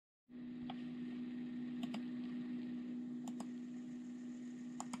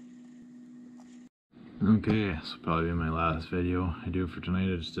Okay, so probably my last video I do for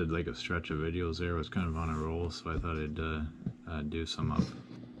tonight. I just did like a stretch of videos there. I was kind of on a roll, so I thought I'd do some up.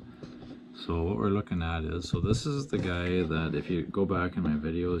 So what we're looking at is, so this is the guy that if you go back in my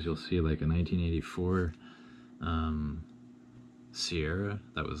videos, you'll see like a 1984 Sierra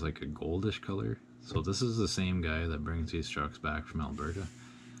that was like a goldish color. So this is the same guy that brings these trucks back from Alberta.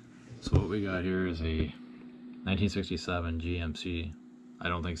 So what we got here is a 1967 GMC. I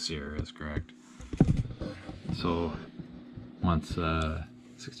don't think Sierra is correct. So wants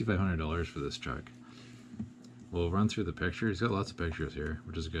 $6,500 for this truck. We'll run through the pictures. He's got lots of pictures here,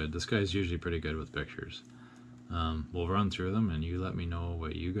 which is good. This guy's usually pretty good with pictures. We'll run through them and you let me know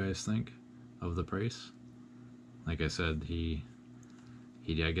what you guys think of the price. Like I said,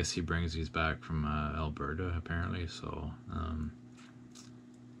 I guess he brings these back from Alberta apparently, so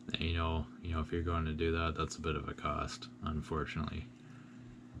you know if you're going to do that, that's a bit of a cost, unfortunately.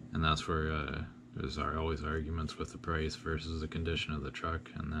 And that's where there's always arguments with the price versus the condition of the truck,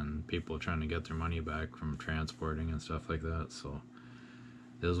 and then people trying to get their money back from transporting and stuff like that. So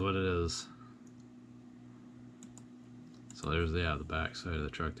it is what it is. So there's the back side of the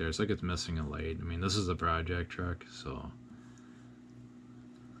truck there. It's like it's missing a light. I mean, this is a project truck, so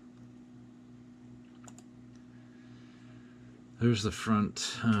there's the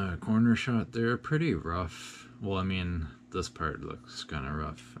front corner shot there. Pretty rough. Well, I mean, this part looks kind of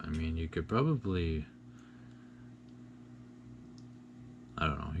rough. I mean, you could probably, I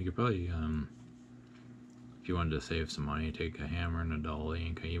don't know, you could probably, if you wanted to save some money, take a hammer and a dolly,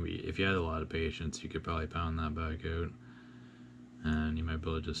 and if you had a lot of patience, you could probably pound that back out, and you might be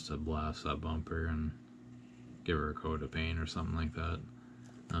able just to blast that bumper and give her a coat of paint or something like that.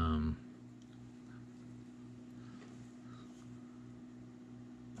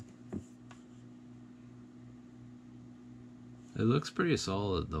 It looks pretty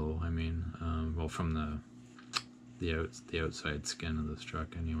solid though. I mean, well, from the outside skin of this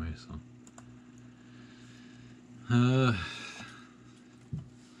truck anyway. So,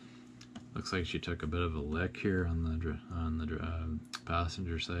 looks like she took a bit of a lick here on the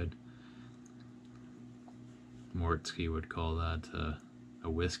passenger side. Mortsky would call that a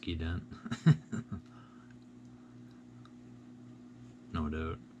whiskey dent. No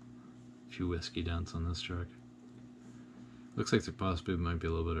doubt, a few whiskey dents on this truck. Looks like there possibly might be a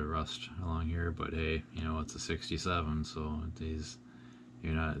little bit of rust along here, but hey, you know, it's a 67, so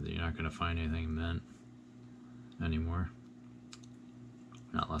you're not going to find anything mint anymore,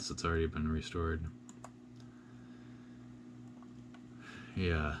 not unless it's already been restored.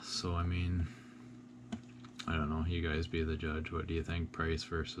 Yeah, so I mean, I don't know, you guys be the judge. What do you think, price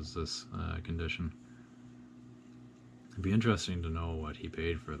versus this condition? It'd be interesting to know what he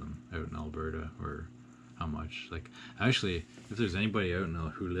paid for them out in Alberta, or how much. Like, actually, if there's anybody out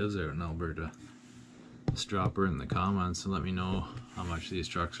who lives out in Alberta, just drop her in the comments and let me know how much these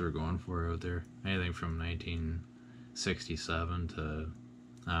trucks are going for out there. Anything from 1967 to,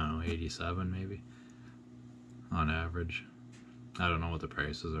 I don't know, 87 maybe, on average. I don't know what the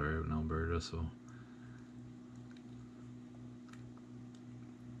prices are out in Alberta, so.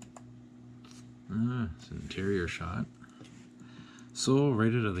 It's an interior shot. So right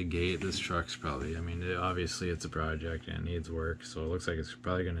out of the gate, this truck's probably, I mean, obviously it's a project and it needs work, so it looks like it's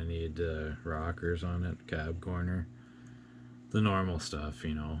probably going to need rockers on it, cab corner, the normal stuff,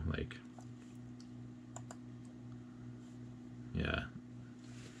 you know, like, yeah.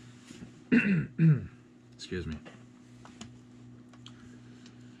 Excuse me.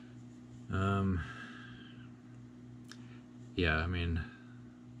 Yeah, I mean,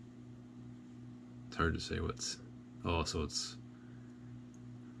 it's hard to say what's, oh, so it's,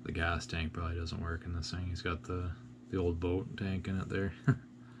 the gas tank probably doesn't work in this thing. He's got the old boat tank in it there.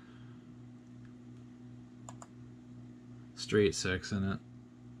 Straight 6 in it.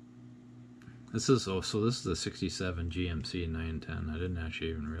 This is, oh, so this is the 67 GMC 910. I didn't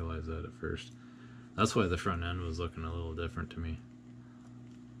actually even realize that at first. That's why the front end was looking a little different to me.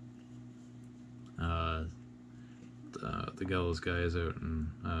 Those guys out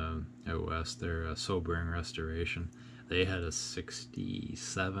in out west, they're Sobering Restoration. They had a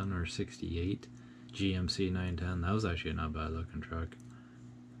 67 or 68 GMC 910. That was actually a not bad looking truck.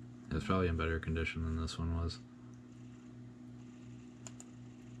 It was probably in better condition than this one was.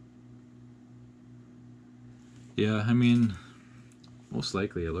 Yeah, I mean, most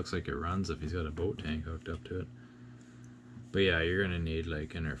likely it looks like it runs if he's got a boat tank hooked up to it. But yeah, you're gonna need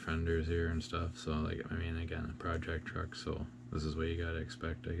like inner fenders here and stuff. So like, I mean, again, a project truck, so this is what you gotta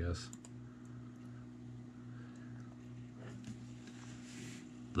expect, I guess.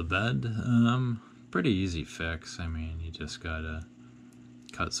 The bed, pretty easy fix. I mean, you just gotta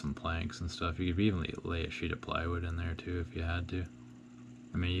cut some planks and stuff. You could even lay a sheet of plywood in there too if you had to.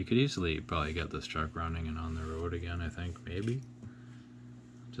 I mean, you could easily probably get this truck running and on the road again, I think, maybe.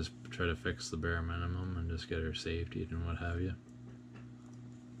 Just try to fix the bare minimum and just get her safety and what have you.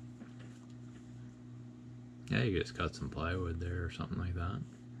 Yeah, you could just cut some plywood there or something like that.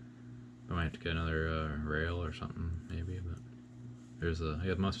 I might have to get another rail or something, maybe, but there's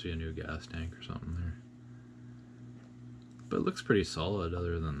it must be a new gas tank or something there. But it looks pretty solid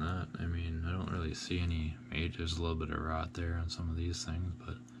other than that. I mean, I don't really see any major. There's a little bit of rot there on some of these things,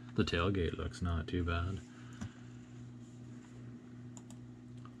 but the tailgate looks not too bad.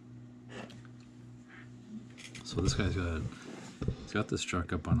 So this guy's got this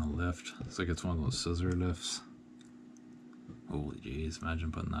truck up on a lift. Looks like it's one of those scissor lifts. Holy jeez,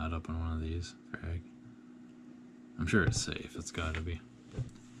 imagine putting that up on one of these. Frag. I'm sure it's safe, it's gotta be.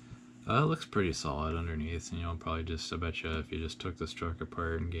 It looks pretty solid underneath, and probably just, I bet you if you just took this truck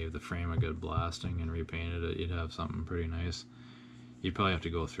apart and gave the frame a good blasting and repainted it, you'd have something pretty nice. You'd probably have to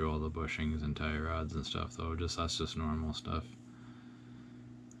go through all the bushings and tie rods and stuff though, that's just normal stuff.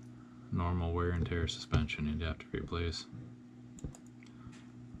 Normal wear and tear suspension you'd have to replace.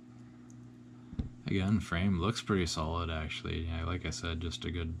 Again, frame looks pretty solid actually. Yeah, like I said, just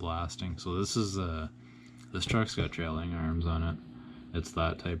a good blasting. So this truck's got trailing arms on it. It's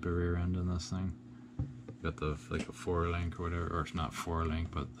that type of rear end in this thing. Got the like a 4-link or whatever, or it's not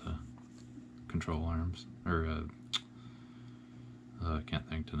 4-link, but the control arms, or I can't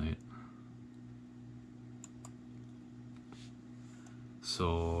think tonight.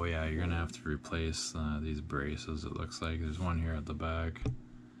 So yeah, you're gonna have to replace these braces. It looks like there's one here at the back.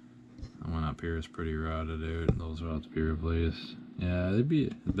 The one up here is pretty rotted out. Those will have to be replaced. Yeah, there'd be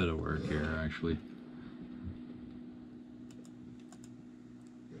a bit of work here actually.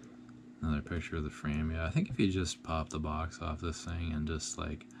 Another picture of the frame. Yeah, I think if you just pop the box off this thing and just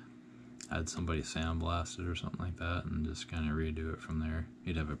like had somebody sandblast it or something like that and just kind of redo it from there,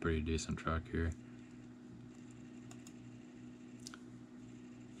 you'd have a pretty decent truck here.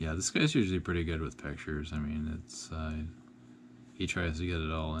 Yeah, this guy's usually pretty good with pictures. I mean, it's he tries to get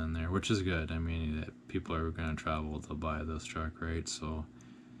it all in there, which is good. I mean, people are going to travel to buy this truck, right? So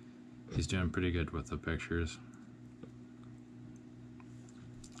he's doing pretty good with the pictures.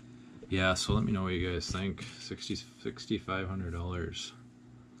 Yeah, so let me know what you guys think. $6,500.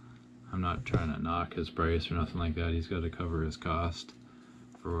 I'm not trying to knock his price or nothing like that. He's got to cover his cost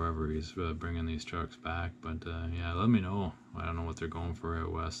for wherever he's bringing these trucks back. But yeah, let me know. I don't know what they're going for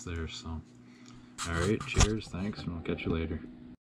out west there. So, all right, cheers, thanks, and I'll catch you later.